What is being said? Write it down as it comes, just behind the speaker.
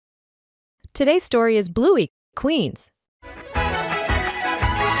Today's story is Bluey, Queens.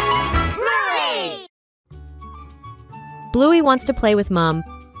 Bluey! Bluey wants to play with Mum,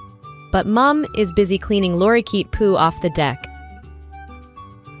 but Mum is busy cleaning lorikeet poo off the deck.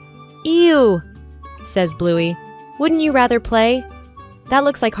 Ew, says Bluey. Wouldn't you rather play? That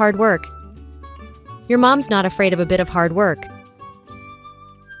looks like hard work. Your mom's not afraid of a bit of hard work.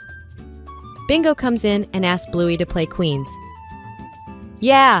 Bingo comes in and asks Bluey to play Queens.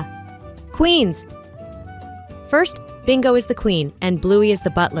 Yeah, Queens! First, Bingo is the queen and Bluey is the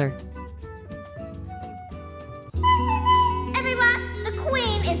butler. Everyone, the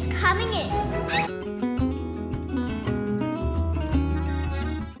queen is coming in.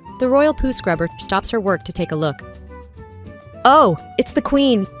 The royal poo scrubber stops her work to take a look. Oh, it's the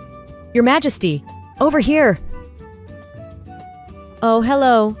queen! Your Majesty! Over here! Oh,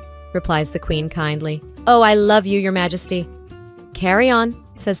 hello, replies the queen kindly. Oh, I love you, Your Majesty. Carry on,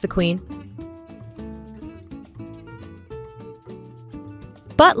 says the queen.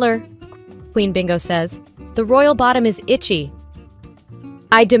 Butler, Queen Bingo says, the royal bottom is itchy.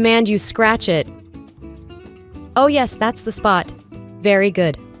 I demand you scratch it. Oh yes, that's the spot. Very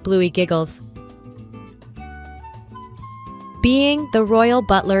good, Bluey giggles. Being the royal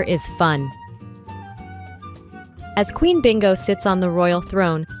butler is fun. As Queen Bingo sits on the royal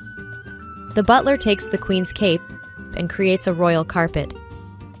throne, the butler takes the queen's cape and creates a royal carpet.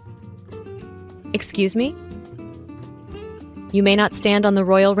 Excuse me? You may not stand on the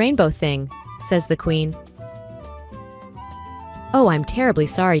royal rainbow thing, says the queen. Oh, I'm terribly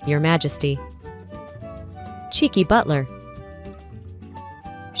sorry, Your Majesty. Cheeky butler.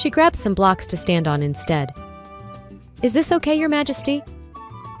 She grabs some blocks to stand on instead. Is this okay, Your Majesty?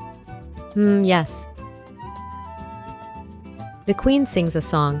 Yes. The queen sings a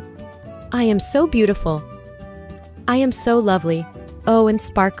song. I am so beautiful. I am so lovely. Oh, and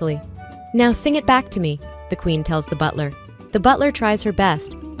sparkly. Now sing it back to me, the queen tells the butler. The butler tries her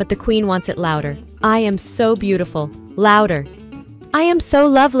best, but the queen wants it louder. I am so beautiful. Louder. I am so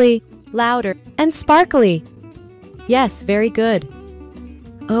lovely. Louder. And sparkly. Yes, very good.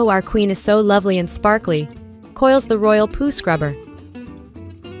 Oh, our queen is so lovely and sparkly, coils the royal poo scrubber.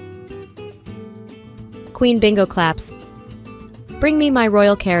 Queen Bingo claps. Bring me my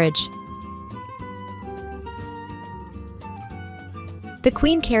royal carriage. The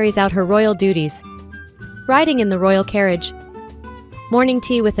queen carries out her royal duties, riding in the royal carriage, morning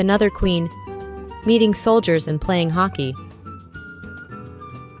tea with another queen, meeting soldiers and playing hockey.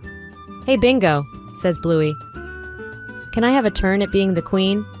 Hey Bingo, says Bluey. Can I have a turn at being the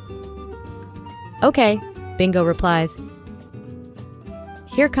queen? Okay, Bingo replies.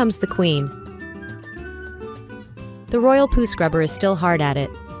 Here comes the queen. The royal poo scrubber is still hard at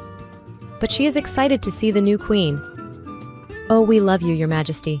it, but she is excited to see the new queen. Oh, we love you, Your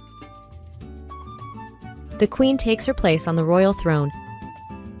Majesty. The queen takes her place on the royal throne,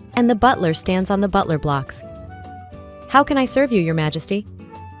 and the butler stands on the butler blocks. How can I serve you, Your Majesty?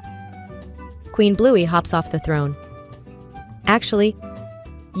 Queen Bluey hops off the throne. Actually,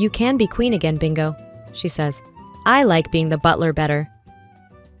 you can be queen again, Bingo, she says. I like being the butler better.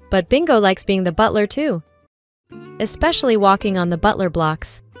 But Bingo likes being the butler too, especially walking on the butler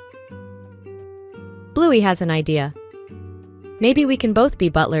blocks. Bluey has an idea. Maybe we can both be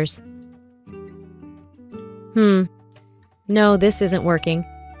butlers. No, this isn't working.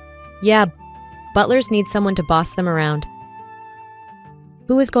 Yeah, butlers need someone to boss them around.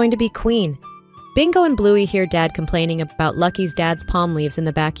 Who is going to be queen? Bingo and Bluey hear Dad complaining about Lucky's dad's palm leaves in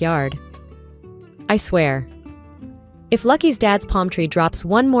the backyard. I swear, if Lucky's dad's palm tree drops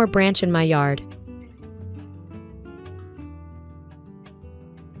one more branch in my yard.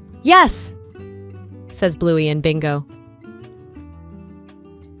 Yes, says Bluey and Bingo.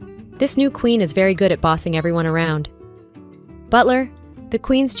 This new queen is very good at bossing everyone around. Butler, the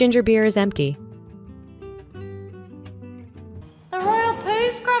queen's ginger beer is empty. The royal poo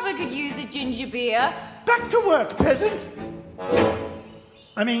scrubber could use a ginger beer. Back to work, peasant!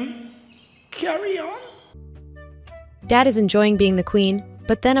 Carry on? Dad is enjoying being the queen,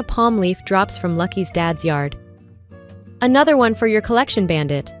 but then a palm leaf drops from Lucky's dad's yard. Another one for your collection,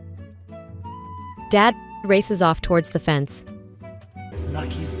 Bandit. Dad races off towards the fence.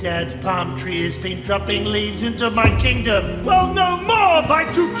 Lucky's dad's palm tree has been dropping leaves into my kingdom. Well, no more by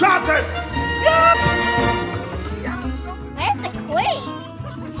Toutatis! Where's the queen?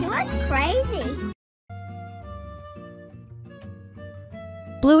 She went crazy.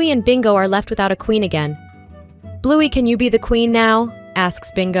 Bluey and Bingo are left without a queen again. Bluey, can you be the queen now? Asks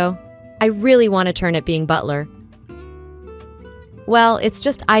Bingo. I really want to turn at being butler. Well, it's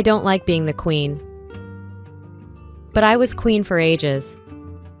just I don't like being the queen. But I was queen for ages.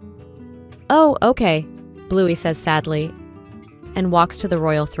 Oh, okay, Bluey says sadly, and walks to the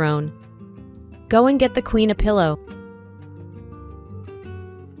royal throne. Go and get the queen a pillow.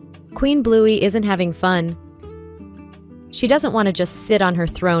 Queen Bluey isn't having fun. She doesn't want to just sit on her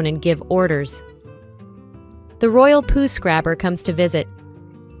throne and give orders. The royal poo scrabber comes to visit.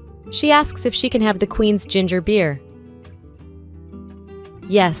 She asks if she can have the queen's ginger beer.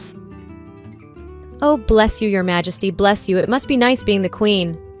 Yes. Oh, bless you, your majesty, bless you. It must be nice being the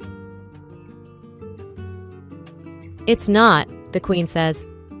queen. It's not, the queen says.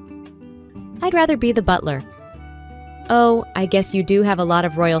 I'd rather be the butler. Oh, I guess you do have a lot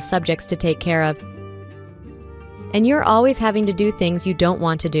of royal subjects to take care of. And you're always having to do things you don't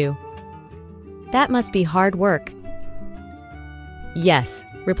want to do. That must be hard work. Yes,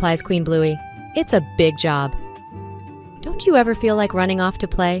 replies Queen Bluey. It's a big job. Don't you ever feel like running off to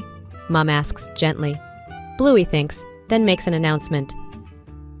play? Mom asks gently. Bluey thinks, then makes an announcement.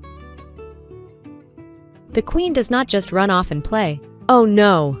 The queen does not just run off and play. Oh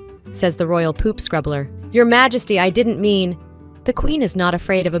no, says the royal poop scrubbler. Your majesty, I didn't mean. The queen is not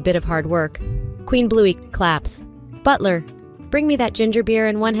afraid of a bit of hard work. Queen Bluey claps. Butler, bring me that ginger beer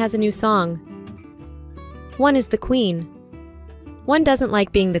and one has a new song. One is the queen. One doesn't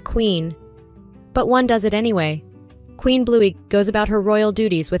like being the queen, but one does it anyway. Queen Bluey goes about her royal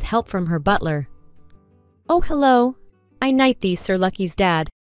duties with help from her butler. Oh, hello. I knight thee, Sir Lucky's dad.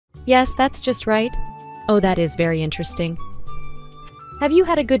 Yes, that's just right. Oh, that is very interesting. Have you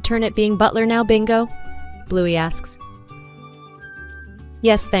had a good turn at being butler now, Bingo? Bluey asks.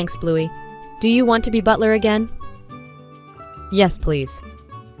 Yes, thanks, Bluey. Do you want to be butler again? Yes, please.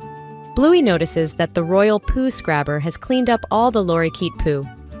 Bluey notices that the royal poo scrabber has cleaned up all the lorikeet poo.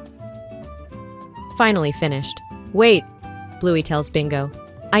 Finally finished. Wait, Bluey tells Bingo.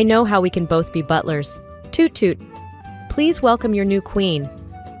 I know how we can both be butlers. Toot toot. Please welcome your new queen.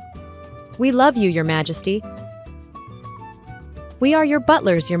 We love you, your majesty. We are your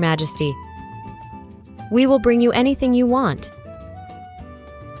butlers, your majesty. We will bring you anything you want.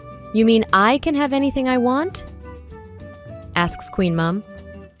 You mean I can have anything I want? Asks Queen Mum.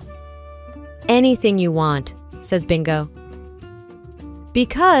 Anything you want, says Bingo.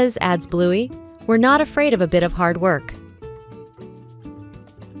 Because, adds Bluey, we're not afraid of a bit of hard work.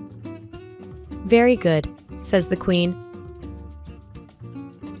 Very good, says the Queen.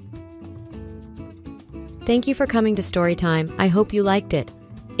 Thank you for coming to Storytime. I hope you liked it.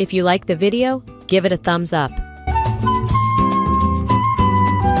 If you liked the video, give it a thumbs up.